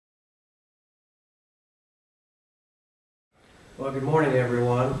Well, good morning,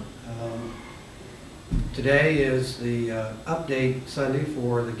 everyone. Today is the update Sunday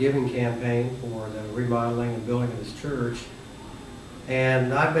for the giving campaign for the remodeling and building of this church.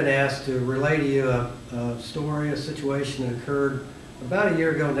 And I've been asked to relay to you a story, a situation that occurred about a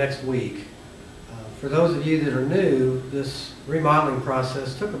year ago next week. For those of you that are new, this remodeling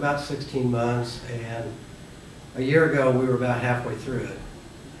process took about 16 months, and a year ago we were about halfway through it.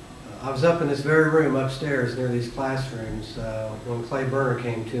 I was up in this very room upstairs near these classrooms when Clay Burner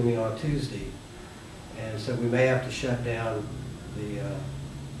came to me on Tuesday and said we may have to shut down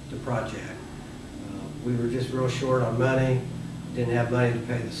the project. We were just real short on money, didn't have money to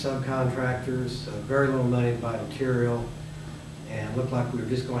pay the subcontractors, very little money to buy material, and looked like we were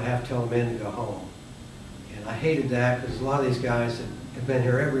just going to have to tell the men to go home. And I hated that because a lot of these guys have been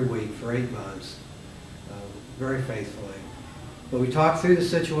here every week for 8 months, very faithfully. But we talked through the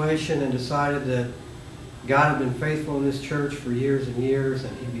situation and decided that God had been faithful in this church for years and years,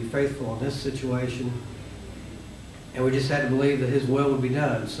 and He'd be faithful in this situation. And we just had to believe that His will would be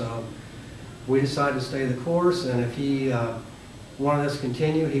done. So we decided to stay the course, and if He wanted us to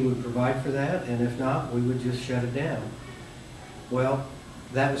continue, He would provide for that, and if not, we would just shut it down. Well,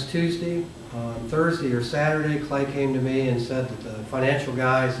 that was Tuesday. On Thursday or Saturday, Clay came to me and said that the financial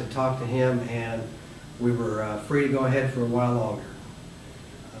guys had talked to him and we were free to go ahead for a while longer.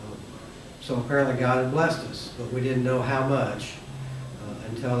 So apparently God had blessed us, but we didn't know how much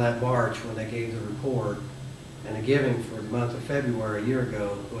until that March when they gave the report. And the giving for the month of February a year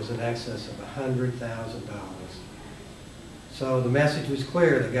ago was in excess of $100,000. So the message was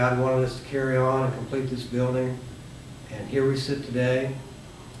clear that God wanted us to carry on and complete this building. And here we sit today.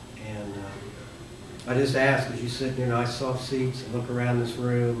 And I just ask, as you sit in your nice soft seats and look around this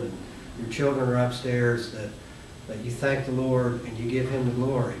room and your children are upstairs, that you thank the Lord and you give Him the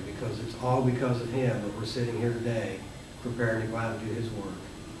glory, because it's all because of Him that we're sitting here today preparing to go out and do His work.